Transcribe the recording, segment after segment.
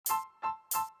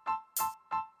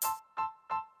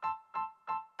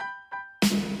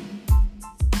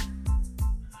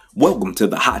Welcome to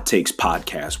the Hot Takes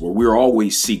podcast, where we're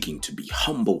always seeking to be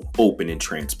humble, open, and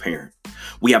transparent.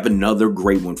 We have another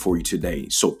great one for you today,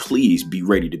 so please be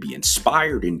ready to be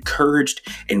inspired, encouraged,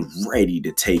 and ready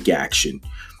to take action.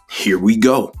 Here we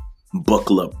go.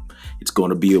 Buckle up. It's going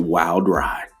to be a wild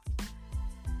ride.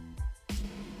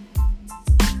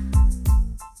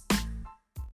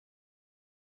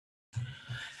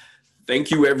 Thank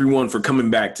you, everyone, for coming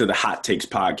back to the Hot Takes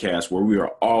podcast, where we are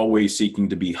always seeking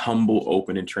to be humble,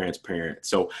 open, and transparent.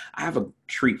 So I have a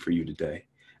treat for you today.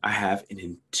 I have an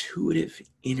intuitive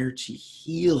energy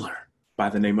healer by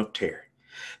the name of Terry.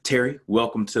 Terry,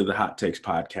 welcome to the Hot Takes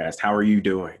podcast. How are you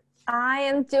doing? I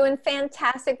am doing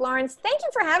fantastic, Lawrence. Thank you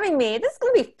for having me. This is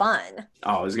going to be fun.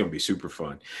 Oh, it's going to be super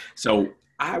fun. So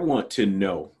I want to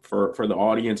know, for the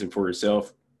audience and for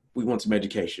yourself, we want some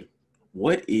education.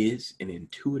 What is an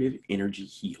intuitive energy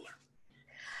healer?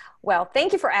 Well,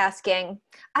 thank you for asking.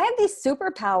 I have these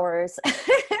superpowers.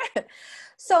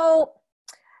 So,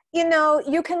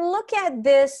 you can look at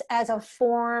this as a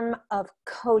form of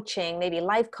coaching, maybe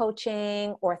life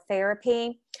coaching or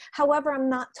therapy. However, I'm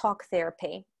not talk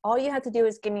therapy. All you have to do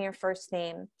is give me your first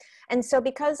name. And so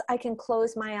because I can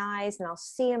close my eyes and I'll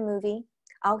see a movie,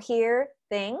 I'll hear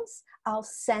things, I'll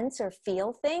sense or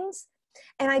feel things,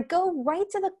 and I go right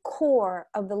to the core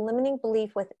of the limiting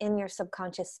belief within your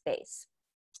subconscious space.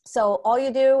 So all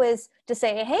you do is just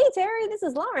say, hey, Terry, this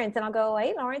is Lawrence. And I'll go,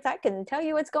 hey, Lawrence, I can tell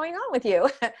you what's going on with you.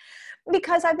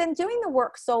 Because I've been doing the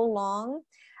work so long,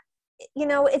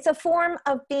 it's a form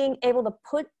of being able to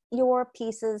put your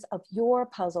pieces of your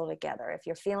puzzle together. If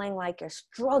you're feeling like you're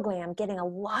struggling, I'm getting a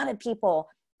lot of people,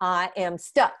 I am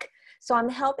stuck. So I'm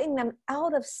helping them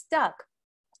out of stuck,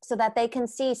 so that they can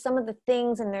see some of the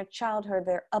things in their childhood,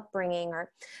 their upbringing, or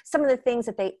some of the things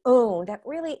that they own that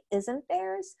really isn't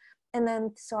theirs. And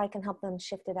then so I can help them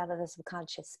shift it out of the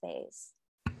subconscious space.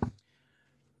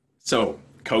 So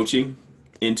coaching,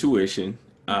 intuition,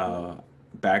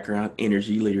 background,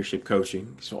 energy, leadership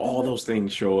coaching. So all those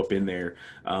things show up in there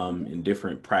in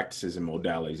different practices and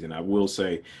modalities. And I will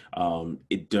say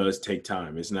it does take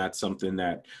time. It's not something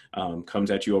that comes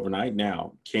at you overnight.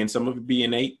 Now, can some of it be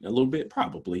innate? A little bit,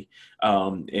 probably.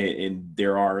 And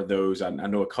there are those, I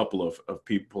know a couple of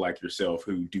people like yourself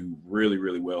who do really,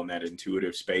 really well in that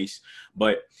intuitive space.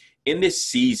 But in this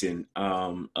season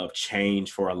of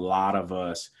change for a lot of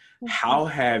us, how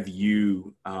have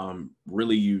you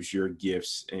really used your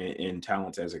gifts and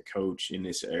talents as a coach in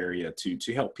this area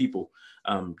to help people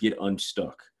get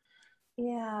unstuck?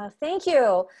 Yeah, thank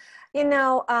you.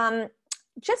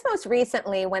 Just most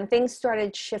recently, when things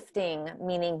started shifting,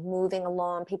 meaning moving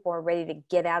along, people are ready to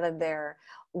get out of their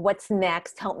what's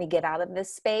next, help me get out of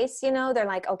this space. They're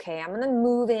like, okay, I'm going to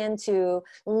move into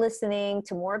listening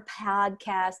to more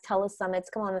podcasts,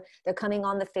 telesummits. Come on, they're coming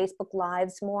on the Facebook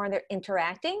Lives more, they're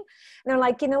interacting. And they're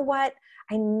like, you know what?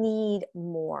 I need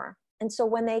more. And so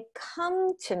when they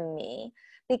come to me,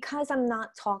 because I'm not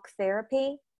talk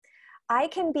therapy, I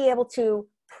can be able to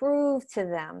prove to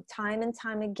them time and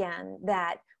time again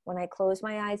that when I close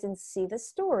my eyes and see the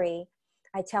story,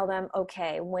 I tell them,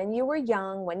 okay, when you were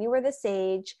young, when you were this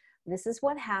age, this is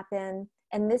what happened.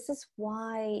 And this is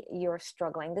why you're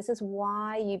struggling. This is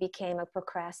why you became a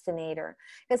procrastinator.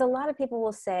 Because a lot of people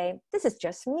will say, this is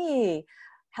just me.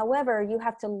 However, you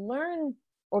have to learn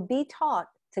or be taught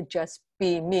to just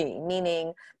be me,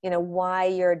 meaning, why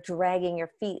you're dragging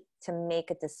your feet to make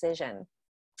a decision.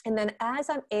 And then as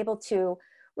I'm able to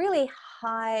really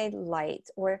highlight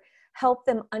or help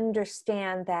them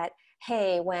understand that,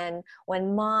 hey, when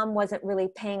mom wasn't really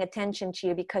paying attention to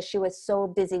you because she was so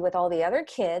busy with all the other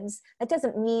kids, that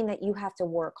doesn't mean that you have to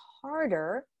work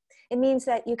harder. It means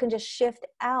that you can just shift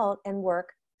out and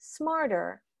work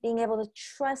smarter, being able to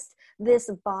trust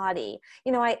this body.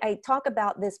 I talk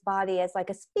about this body as like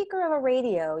a speaker of a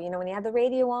radio. When you have the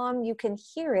radio on, you can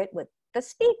hear it with the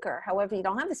speaker. However, you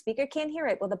don't have the speaker, can't hear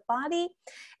it. Well, the body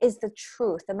is the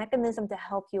truth, the mechanism to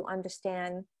help you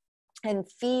understand and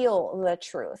feel the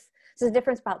truth. So the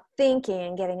difference about thinking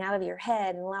and getting out of your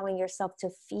head and allowing yourself to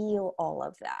feel all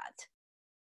of that.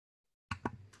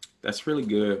 That's really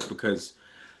good, because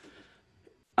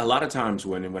a lot of times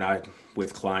when I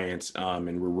with clients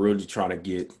and we're really trying to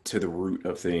get to the root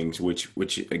of things, which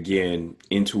again,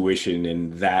 intuition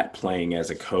and that playing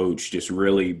as a coach, just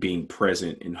really being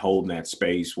present and holding that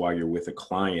space while you're with a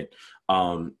client,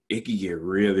 it can get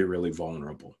really, really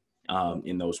vulnerable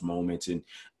in those moments.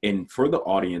 And for the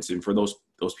audience and for those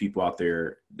people out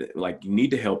there, like, you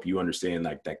need to help you understand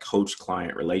like that coach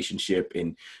client relationship,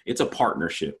 and it's a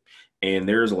partnership. And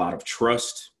there's a lot of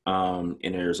trust and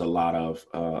there's a lot of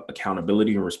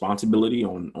accountability and responsibility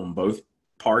on both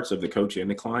parts of the coach and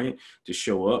the client to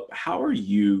show up. How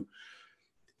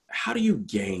do you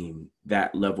gain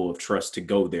that level of trust to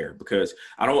go there? Because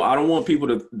I don't want people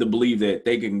to believe that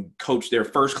they can coach their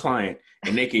first client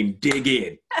and they can dig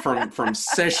in from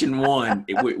session one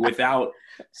without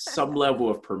some level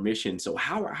of permission. So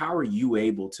how are you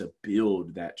able to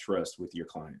build that trust with your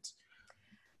clients?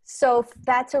 So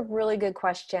that's a really good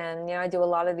question. I do a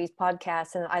lot of these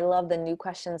podcasts and I love the new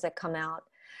questions that come out.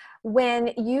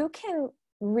 When you can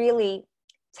really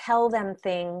tell them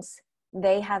things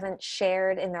they haven't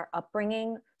shared in their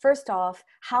upbringing, first off,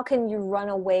 how can you run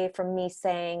away from me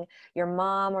saying your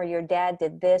mom or your dad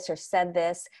did this or said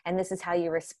this, and this is how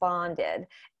you responded?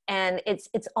 And it's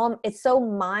so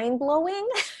mind-blowing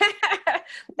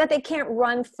that they can't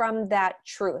run from that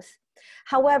truth.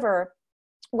 However,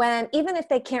 even if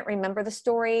they can't remember the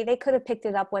story, they could have picked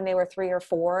it up when they were 3 or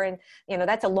 4. And,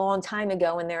 that's a long time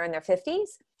ago when they're in their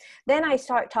 50s. Then I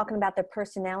start talking about their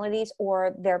personalities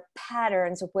or their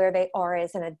patterns of where they are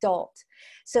as an adult.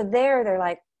 So they're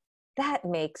like, that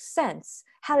makes sense.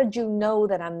 How did you know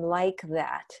that I'm like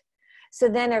that? So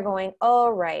then they're going,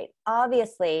 oh, right.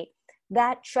 Obviously,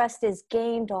 that trust is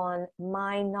gained on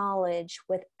my knowledge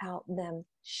without them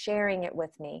sharing it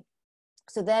with me.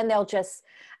 So then they'll just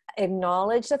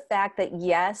acknowledge the fact that,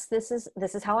 yes, this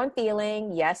is how I'm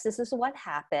feeling. Yes, this is what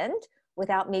happened,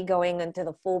 without me going into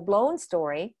the full-blown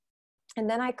story. And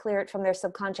then I clear it from their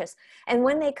subconscious. And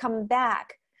when they come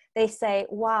back, they say,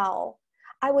 wow,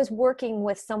 I was working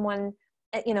with someone,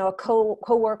 a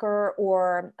coworker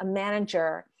or a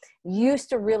manager used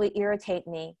to really irritate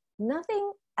me.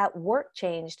 Nothing at work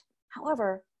changed.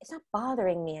 However, it's not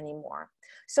bothering me anymore.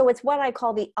 So it's what I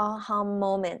call the aha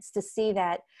moments, to see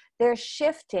that they're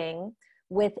shifting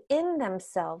within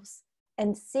themselves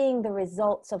and seeing the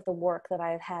results of the work that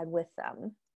I've had with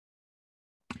them.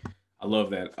 I love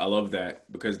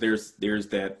that because there's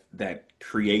that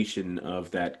creation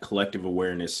of that collective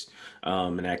awareness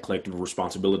and that collective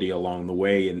responsibility along the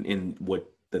way, and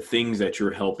what the things that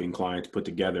you're helping clients put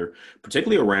together,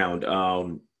 particularly around.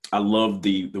 I love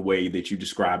the way that you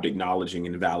described acknowledging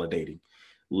and validating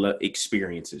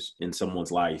experiences in someone's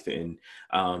life. And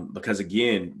because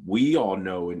again, we all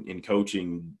know in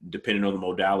coaching, depending on the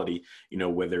modality,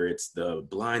 whether it's the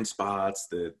blind spots,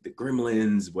 the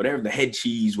gremlins, whatever, the head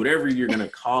cheese, whatever you're going to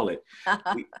call it,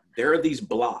 there are these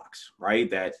blocks, right?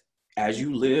 That as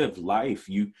you live life,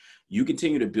 you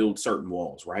continue to build certain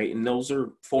walls, right? And those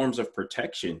are forms of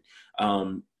protection.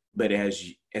 But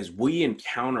as we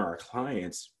encounter our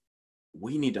clients,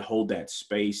 we need to hold that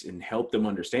space and help them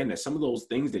understand that some of those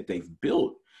things that they've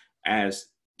built as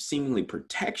seemingly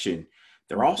protection,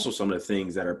 they're also some of the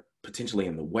things that are potentially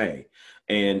in the way.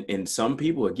 And some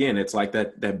people, again, it's like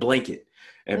that blanket,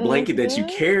 that you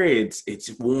carry.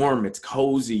 It's warm, it's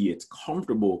cozy, it's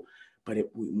comfortable, but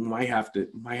we might have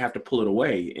to pull it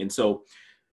away. And so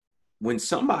when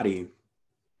somebody,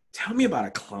 tell me about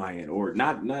a client, or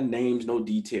not names, no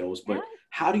details, but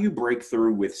how do you break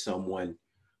through with someone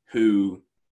who,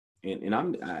 and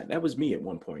that was me at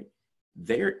one point.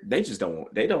 They just don't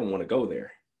want to go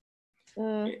there,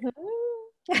 and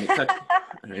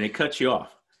it cuts you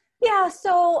off. Yeah.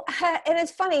 So, and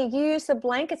it's funny, you use the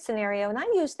blanket scenario and I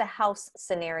use the house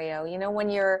scenario. When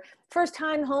you're first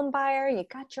time home buyer, you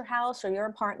got your house or your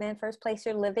apartment, first place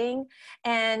you're living,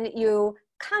 and you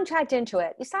contract into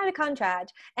it. You sign a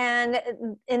contract, and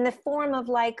in the form of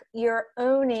like you're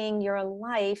owning your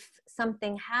life,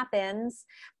 something happens,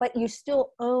 but you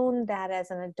still own that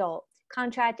as an adult.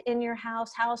 Contract in your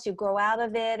house, you grow out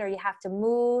of it, or you have to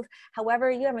move. However,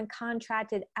 you haven't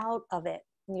contracted out of it.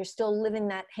 And you're still living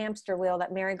that hamster wheel,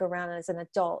 that merry-go-round as an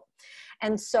adult.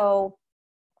 And so,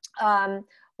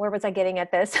 where was I getting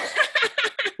at this?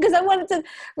 Because I wanted to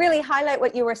really highlight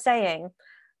what you were saying.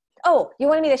 Oh, you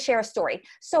wanted me to share a story.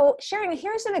 So sharing,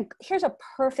 here's a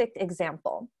perfect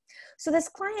example. So this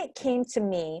client came to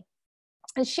me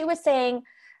and she was saying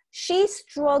she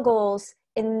struggles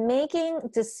in making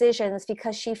decisions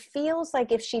because she feels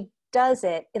like if she does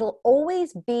it, it'll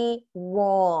always be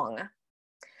wrong.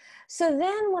 So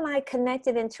then when I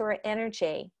connected into her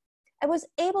energy, I was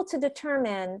able to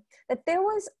determine that there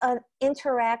was an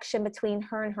interaction between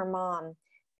her and her mom.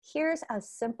 Here's as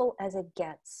simple as it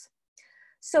gets.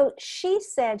 So she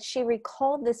said she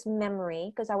recalled this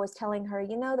memory because I was telling her,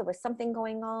 there was something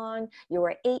going on. You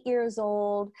were 8 years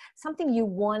old, something you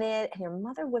wanted, and your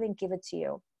mother wouldn't give it to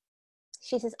you.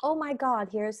 She says, oh my God,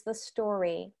 here's the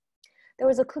story. There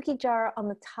was a cookie jar on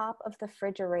the top of the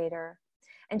refrigerator.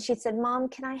 And she said, Mom,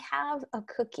 can I have a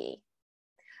cookie?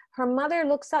 Her mother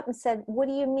looks up and said, what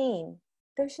do you mean?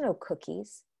 There's no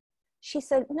cookies. She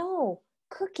said, no,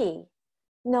 cookie.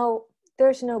 No,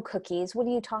 There's no cookies. What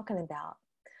are you talking about?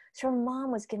 So her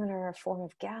mom was giving her a form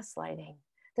of gaslighting.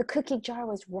 The cookie jar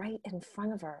was right in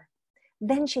front of her.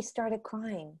 Then she started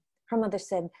crying. Her mother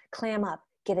said, clam up,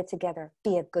 get it together,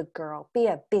 be a good girl, be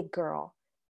a big girl.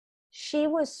 She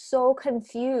was so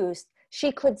confused.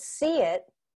 She could see it.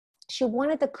 She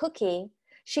wanted the cookie.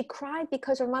 She cried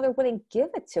because her mother wouldn't give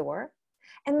it to her.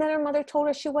 And then her mother told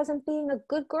her she wasn't being a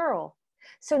good girl.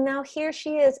 So now here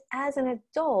she is as an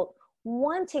adult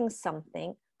wanting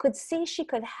something, could see she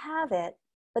could have it,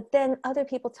 but then other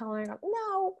people telling her,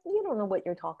 no, you don't know what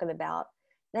you're talking about.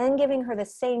 Then giving her the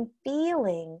same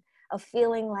feeling of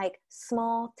feeling like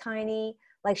small, tiny,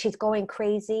 like she's going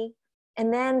crazy.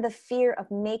 And then the fear of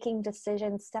making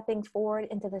decisions, stepping forward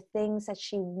into the things that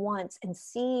she wants and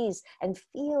sees and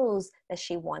feels that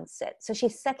she wants it. So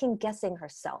she's second guessing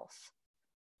herself.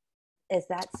 Is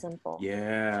that simple?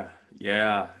 Yeah,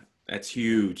 yeah, that's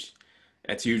huge.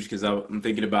 That's huge because I'm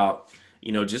thinking about,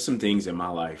 just some things in my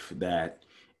life that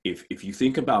if you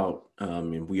think about,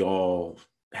 and we all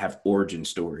have origin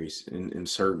stories in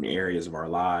certain areas of our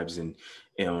lives, and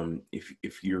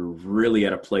if you're really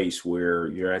at a place where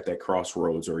you're at that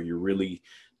crossroads, or you're really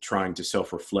trying to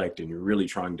self-reflect and you're really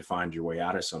trying to find your way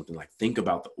out of something, like think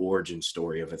about the origin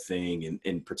story of a thing,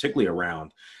 and particularly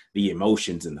around the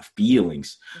emotions and the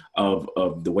feelings of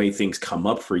the way things come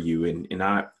up for you. And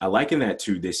I liken that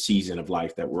to this season of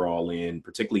life that we're all in,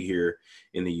 particularly here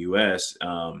in the US,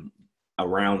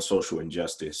 around social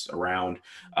injustice, around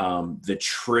the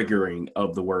triggering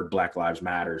of the word Black Lives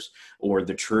Matters, or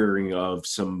the triggering of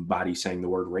somebody saying the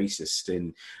word racist,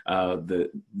 and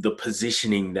the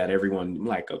positioning that everyone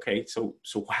like, okay, so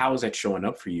how is that showing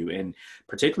up for you? And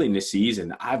particularly in this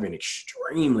season, I've been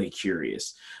extremely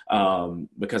curious,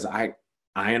 because I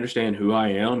understand who I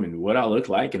am and what I look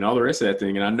like and all the rest of that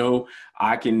thing. And I know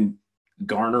I can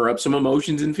garner up some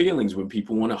emotions and feelings when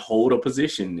people want to hold a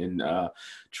position and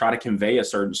try to convey a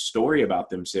certain story about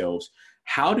themselves.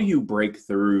 How do you break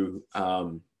through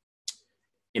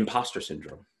imposter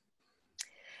syndrome?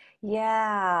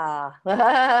 Yeah.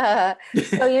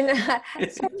 So,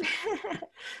 so,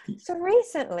 so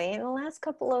recently, in the last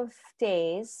couple of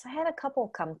days, I had a couple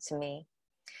come to me.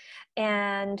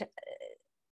 And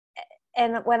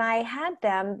when I had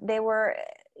them, they were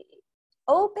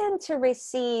open to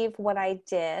receive what I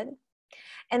did.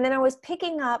 And then I was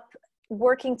picking up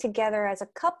working together as a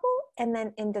couple and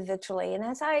then individually. And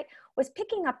as I was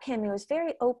picking up him, he was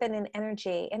very open in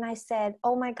energy. And I said,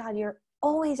 oh my God, you're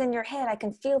always in your head. I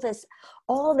can feel this,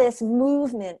 all this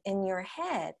movement in your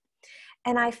head.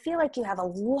 And I feel like you have a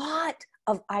lot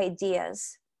of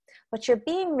ideas, but you're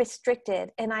being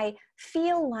restricted. And I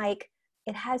feel like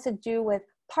it has to do with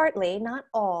partly, not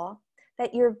all,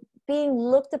 that you're being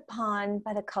looked upon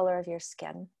by the color of your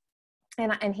skin.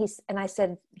 And I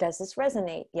said, does this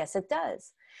resonate? Yes, it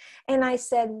does. And I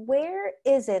said, where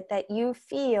is it that you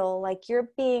feel like you're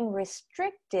being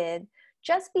restricted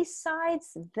just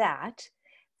besides that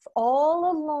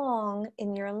all along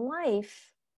in your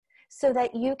life, so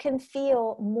that you can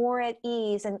feel more at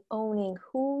ease and owning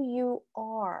who you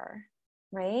are,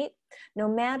 right? No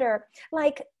matter,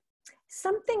 like,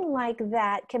 something like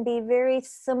that can be very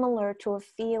similar to a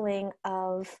feeling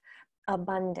of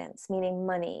abundance, meaning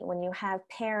money. When you have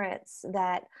parents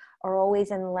that are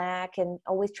always in lack and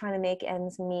always trying to make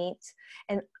ends meet,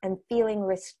 and feeling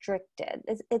restricted.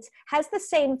 It's has the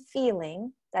same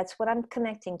feeling. That's what I'm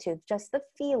connecting to, just the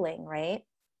feeling, right?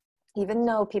 Even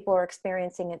though people are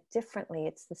experiencing it differently,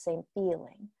 it's the same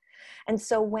feeling. And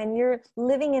so when you're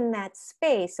living in that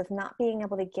space of not being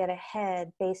able to get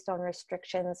ahead based on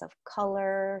restrictions of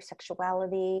color,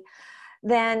 sexuality,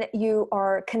 then you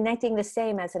are connecting the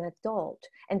same as an adult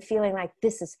and feeling like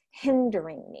this is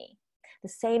hindering me. The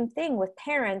same thing with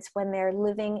parents when they're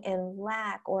living in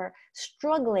lack or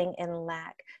struggling in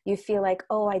lack. You feel like,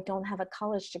 oh, I don't have a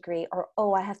college degree, or,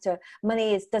 oh,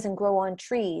 money doesn't grow on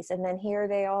trees. And then here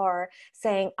they are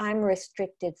saying, I'm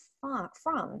restricted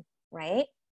from, right?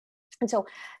 And so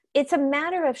it's a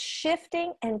matter of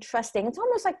shifting and trusting. It's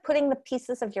almost like putting the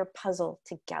pieces of your puzzle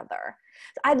together.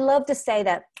 I'd love to say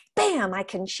that, bam, I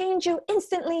can change you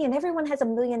instantly and everyone has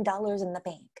 $1 million in the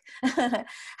bank.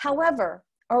 However,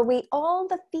 are we all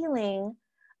the feeling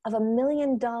of $1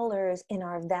 million in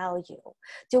our value?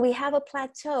 Do we have a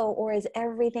plateau, or is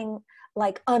everything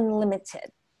like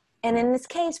unlimited? And in this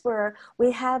case where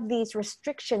we have these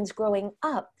restrictions growing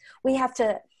up, we have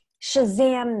to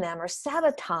Shazam them or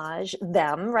sabotage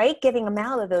them, right? Getting them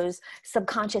out of those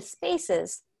subconscious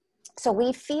spaces. So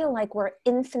we feel like we're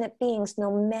infinite beings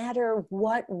no matter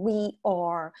what we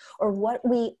are or what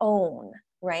we own,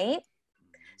 right?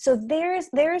 So there's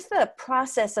the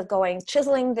process of going,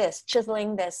 chiseling this,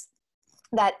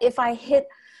 that if I hit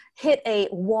a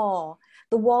wall,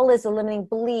 the wall is a limiting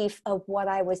belief of what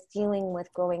I was dealing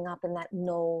with growing up, and that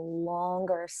no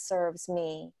longer serves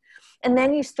me. And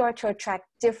then you start to attract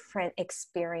different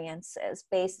experiences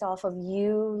based off of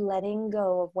you letting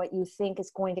go of what you think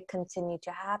is going to continue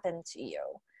to happen to you.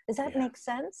 Does that Yeah. make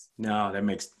sense? No, that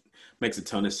makes a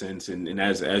ton of sense. And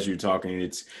as you're talking,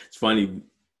 it's funny.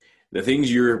 The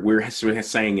things we're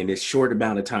saying in this short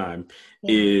amount of time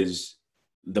Yeah. is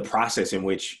the process in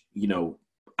which,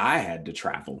 I had to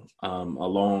travel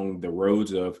along the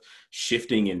roads of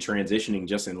shifting and transitioning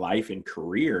just in life and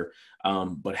career,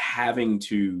 but having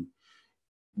to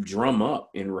drum up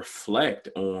and reflect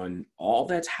on all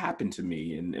that's happened to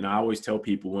me. And I always tell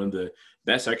people one of the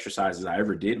best exercises I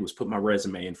ever did was put my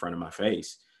resume in front of my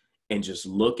face and just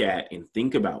look at and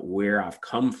think about where I've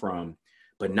come from,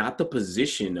 but not the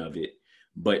position of it,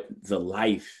 but the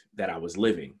life that I was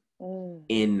living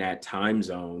in that time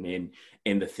zone,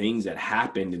 and the things that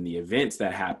happened and the events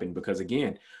that happened. Because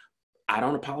again, I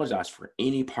don't apologize for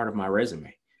any part of my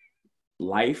resume,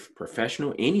 life,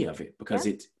 professional, any of it, because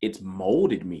Yeah. it's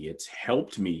molded me, it's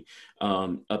helped me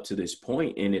up to this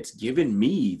point, and it's given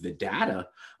me the data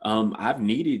I've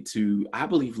needed to, I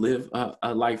believe, live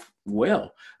a life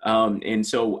well. And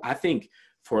so I think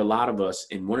for a lot of us,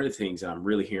 and one of the things that I'm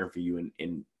really hearing for you,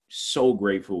 and so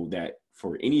grateful that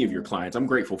for any of your clients, I'm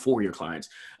grateful for your clients,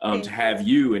 to Thank have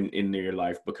you. you in their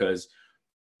life, because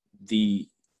the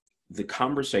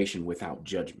conversation without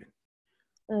judgment.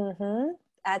 Mm-hmm.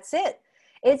 That's it.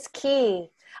 It's key.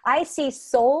 I see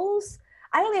souls.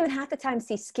 I don't even half the time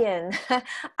see skin.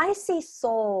 I see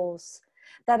souls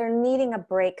that are needing a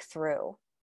breakthrough.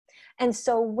 And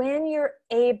so when you're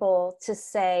able to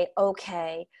say,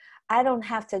 okay, I don't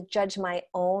have to judge my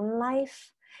own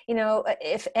life.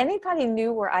 If anybody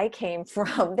knew where I came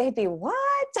from, they'd be, what?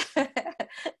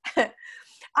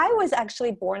 I was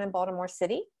actually born in Baltimore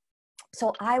City.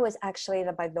 So I was actually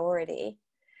the minority.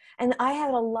 And I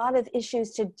had a lot of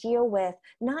issues to deal with,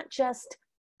 not just,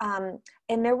 and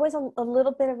there was a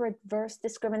little bit of reverse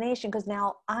discrimination, because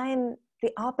now I'm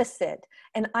the opposite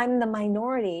and I'm the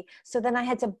minority. So then I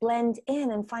had to blend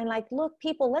in and find, like, look,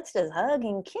 people, let's just hug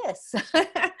and kiss.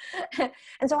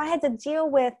 And so I had to deal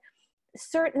with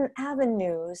certain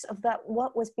avenues of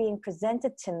what was being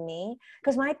presented to me,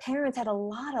 because my parents had a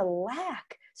lot of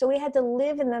lack. So we had to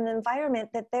live in an environment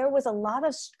that there was a lot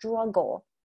of struggle.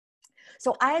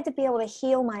 So I had to be able to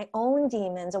heal my own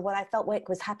demons of what I felt like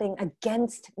was happening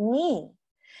against me.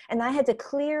 And I had to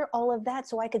clear all of that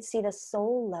so I could see the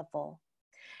soul level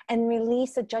and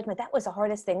release the judgment. That was the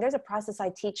hardest thing. There's a process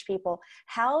I teach people,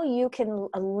 how you can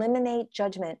eliminate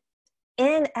judgment.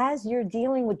 And as you're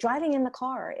dealing with driving in the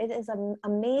car, it is an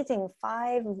amazing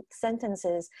 5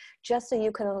 sentences just so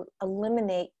you can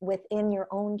eliminate within your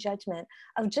own judgment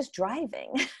of just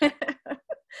driving.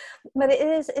 But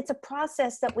it's a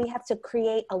process that we have to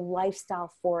create a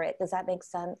lifestyle for it. Does that make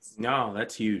sense? No,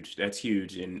 that's huge. That's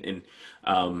huge. And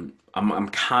I'm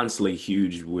constantly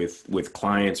huge with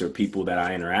clients or people that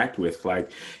I interact with. Like,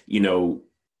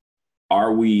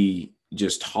 are we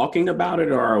just talking about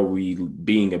it, or are we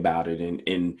being about it?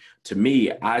 And to me,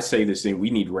 I say this thing: we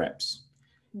need reps.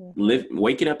 Mm-hmm.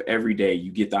 Waking up every day, you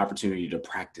get the opportunity to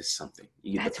practice something.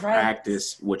 You get That's to right.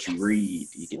 practice what you read.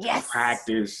 You Yes. get to Yes.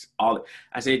 practice all.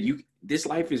 I said, this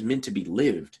life is meant to be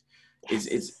lived.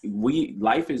 Yes.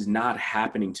 Life is not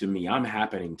happening to me. I'm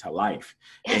happening to life.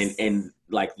 And Yes. and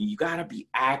like, you got to be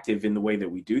active in the way that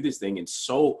we do this thing. And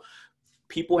so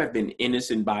people have been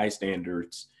innocent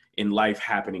bystanders in life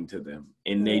happening to them,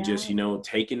 and they just, Yeah.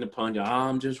 taking the punch. Oh,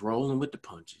 I'm just rolling with the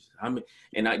punches.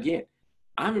 And again,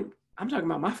 I'm talking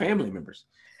about my family members,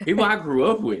 people I grew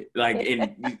up with, like,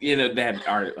 and that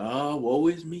are, oh, woe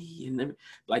is me, and then,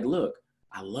 like, look,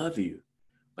 I love you,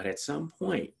 but at some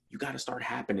point you got to start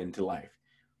happening to life,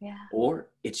 Yeah. or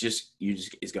it's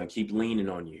gonna keep leaning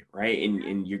on you, right?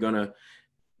 And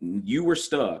you were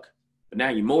stuck, but now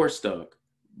you're more stuck,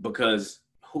 because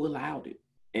who allowed it?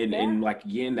 Yeah. And like,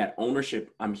 again, that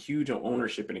ownership, I'm huge on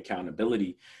ownership and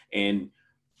accountability. And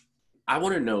I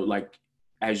want to know, like,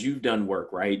 as you've done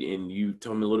work, right? And you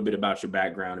told me a little bit about your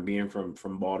background and being from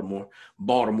Baltimore.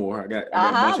 I got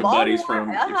a bunch of buddies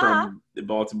Baltimore. from the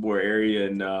Baltimore area,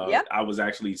 and Yep. I was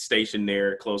actually stationed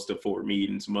there close to Fort Meade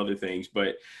and some other things.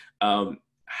 But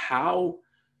how,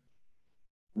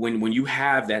 when you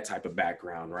have that type of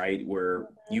background, right, where Mhm.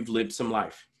 you've lived some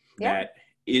life Yep. that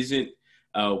isn't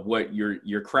what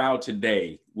your crowd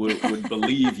today would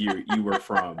believe you were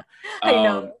from, I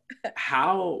know.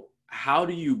 um, how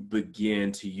do you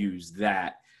begin to use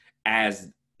that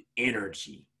as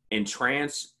energy and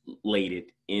translate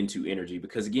it into energy?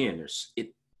 Because again,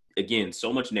 again,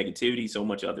 so much negativity, so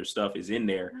much other stuff is in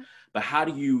there, but how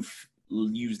do you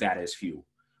use that as fuel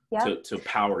to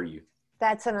power you?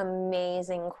 That's an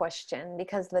amazing question,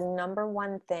 because the number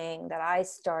one thing that I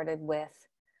started with,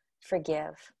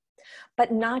 forgive,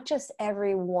 but not just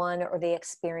everyone or the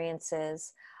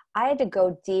experiences. I had to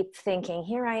go deep thinking.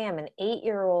 Here I am, an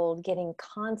 8-year-old getting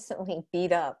constantly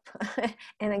beat up.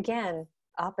 And again,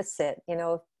 opposite,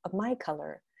 of my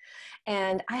color.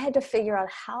 And I had to figure out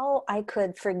how I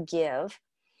could forgive,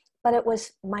 but it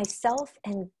was myself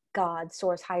and God,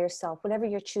 source, higher self, whatever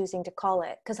you're choosing to call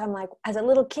it. Because I'm like, as a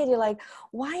little kid, you're like,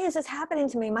 why is this happening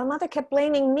to me? My mother kept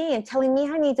blaming me and telling me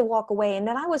I need to walk away, and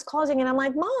that I was causing it. I'm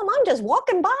like, Mom, I'm just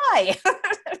walking by.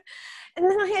 And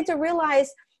then I had to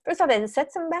realize, first of all, I had to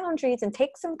set some boundaries and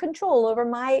take some control over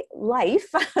my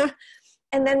life.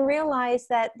 And then realize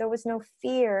that there was no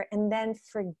fear, and then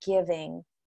forgiving.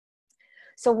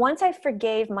 So once I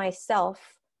forgave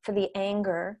myself for the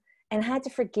anger, and had to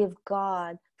forgive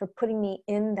God for putting me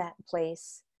in that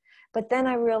place. But then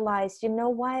I realized, you know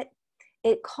what?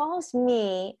 It caused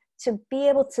me to be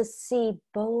able to see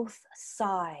both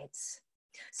sides.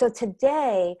 So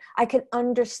today I can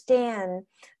understand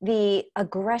the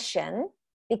aggression,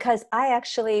 because I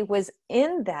actually was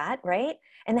in that, right?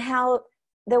 And how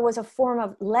there was a form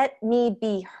of let me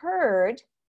be heard,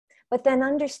 but then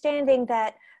understanding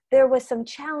that there was some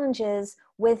challenges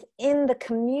within the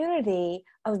community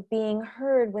of being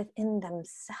heard within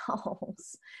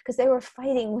themselves, because they were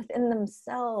fighting within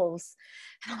themselves.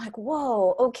 And I'm like,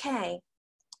 whoa, okay.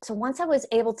 So once I was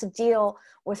able to deal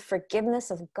with forgiveness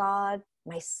of God,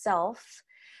 myself,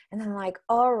 and then I'm like,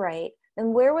 all right,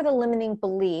 then where were the limiting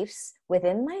beliefs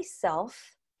within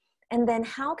myself? And then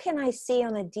how can I see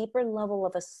on a deeper level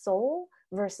of a soul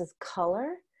versus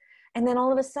color? And then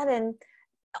all of a sudden,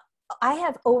 I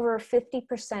have over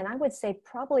 50%, I would say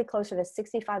probably closer to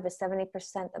 65 to 70%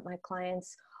 that my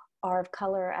clients are of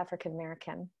color or African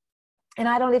American. And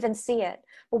I don't even see it.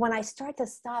 But when I start to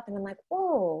stop and I'm like,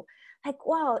 whoa, like,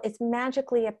 wow, it's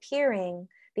magically appearing,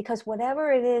 because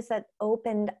whatever it is that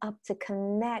opened up to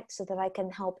connect so that I can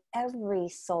help every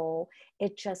soul,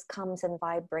 it just comes and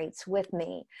vibrates with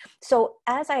me. So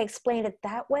as I explained it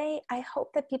that way, I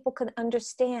hope that people can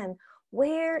understand,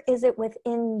 where is it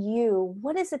within you?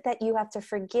 What is it that you have to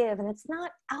forgive? And it's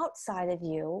not outside of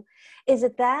you. Is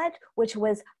it that which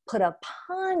was put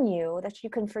upon you, that you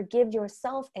can forgive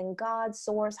yourself and God,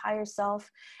 source, higher self,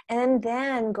 and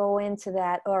then go into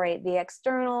that, all right, the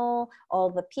external, all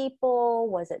the people,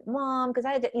 was it mom? Because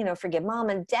I had to, forgive mom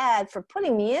and dad for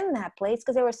putting me in that place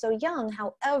because they were so young.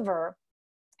 However,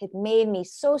 it made me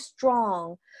so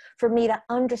strong for me to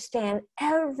understand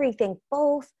everything,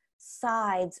 both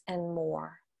sides and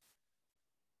more.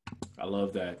 I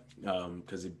love that,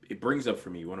 because it brings up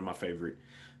for me one of my favorite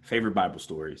Bible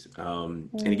stories. And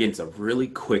again, it's a really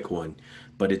quick one,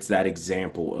 but it's that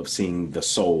example of seeing the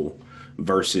soul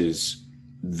versus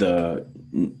the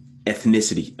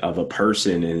ethnicity of a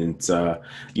person. And it's,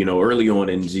 early on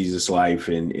in Jesus' life,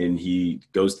 and he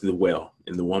goes to the well,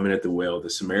 and the woman at the well,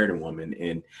 the Samaritan woman,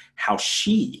 and how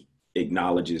she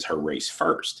acknowledges her race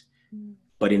first.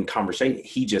 But in conversation,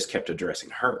 he just kept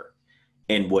addressing her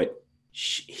and what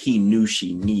he knew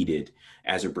she needed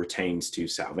as it pertains to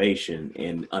salvation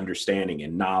and understanding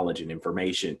and knowledge and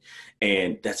information.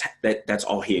 And that's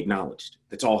all he acknowledged.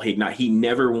 That's all he acknowledged. He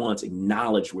never once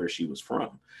acknowledged where she was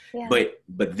from. Yeah.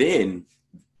 But then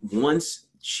once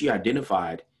she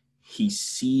identified, he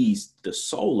sees the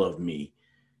soul of me,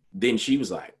 then she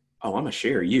was like, oh, I'm gonna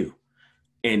share you.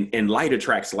 And light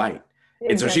attracts light.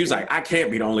 And so she was like, I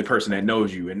can't be the only person that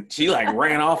knows you. And she like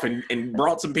ran off and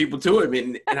brought some people to him.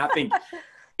 And I think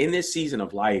in this season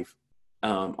of life,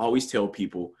 I always tell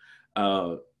people,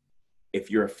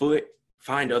 if you're a foot,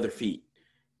 find other feet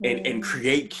and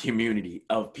create community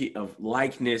of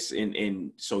likeness.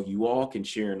 And so you all can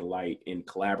share in the light and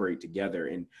collaborate together.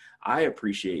 And I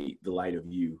appreciate the light of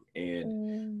you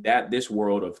and that this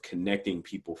world of connecting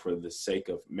people for the sake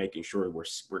of making sure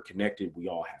we're connected. We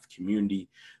all have community.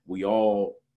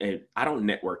 And I don't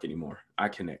network anymore. I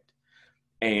connect.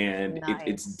 And nice.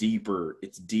 It's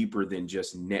deeper than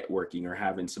just networking or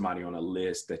having somebody on a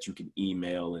list that you can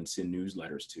email and send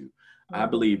newsletters to. I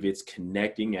believe it's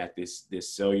connecting at this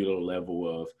cellular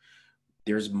level of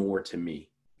there's more to me.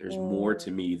 There's more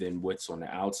to me than what's on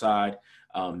the outside.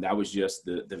 That was just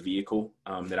the vehicle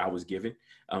that I was given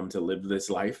to live this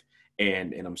life.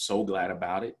 And I'm so glad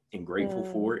about it and grateful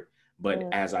for it. But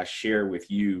as I share with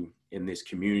you in this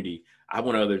community, I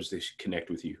want others to connect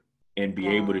with you and be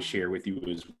able to share with you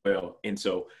as well. And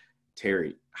so,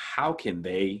 Terry, how can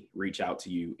they reach out to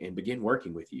you and begin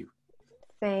working with you?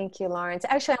 Thank you, Lawrence.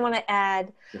 Actually, I want to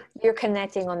add, you're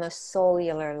connecting on the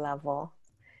cellular level,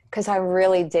 because I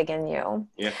really dig in you.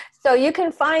 Yeah. So you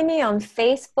can find me on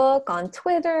Facebook, on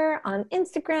Twitter, on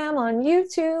Instagram, on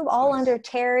YouTube, all under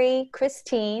Terry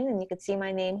Christine, and you can see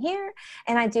my name here.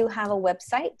 And I do have a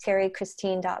website,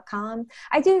 terrychristine.com.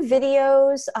 I do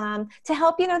videos to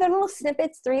help, they're little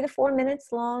snippets, 3 to 4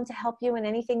 minutes long, to help you in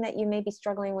anything that you may be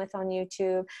struggling with on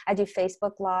YouTube. I do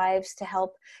Facebook Lives to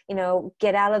help,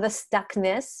 get out of the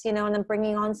stuckness, and I'm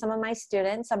bringing on some of my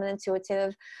students. I'm an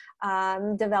intuitive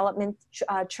development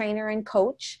trainer and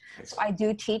coach. So I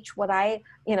do teach what I,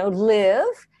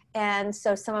 live. And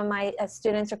so some of my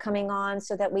students are coming on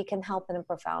so that we can help in a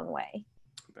profound way.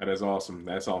 That is awesome.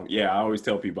 That's all. Yeah. I always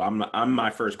tell people I'm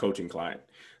my first coaching client.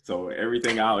 So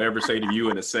everything I'll ever say to you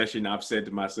in a session, I've said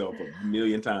to myself a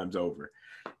million times over.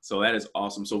 So that is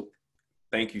awesome. So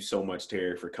thank you so much,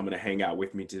 Terry, for coming to hang out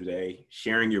with me today,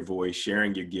 sharing your voice,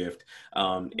 sharing your gift.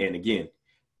 And again,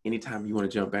 anytime you want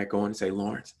to jump back on and say,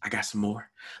 Lawrence, I got some more.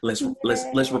 Let's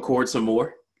record some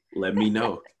more. Let me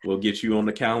know. We'll get you on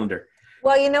the calendar.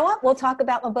 Well, you know what? We'll talk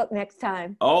about my book next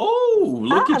time. Oh,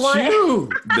 look at you.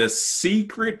 The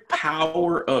Secret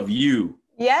Power of You.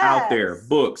 Yes. Out there,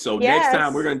 book. So next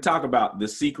time we're going to talk about The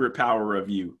Secret Power of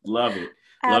You. Love it.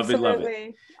 Absolutely. Love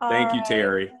it. Thank you,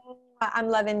 Terry. I'm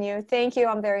loving you. Thank you.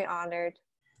 I'm very honored.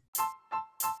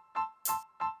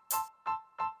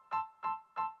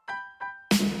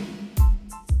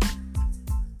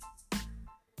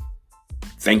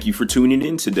 Thank you for tuning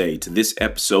in today to this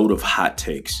episode of Hot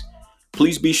Takes.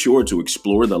 Please be sure to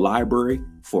explore the library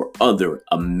for other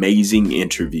amazing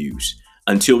interviews.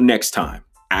 Until next time,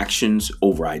 actions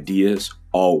over ideas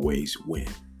always win.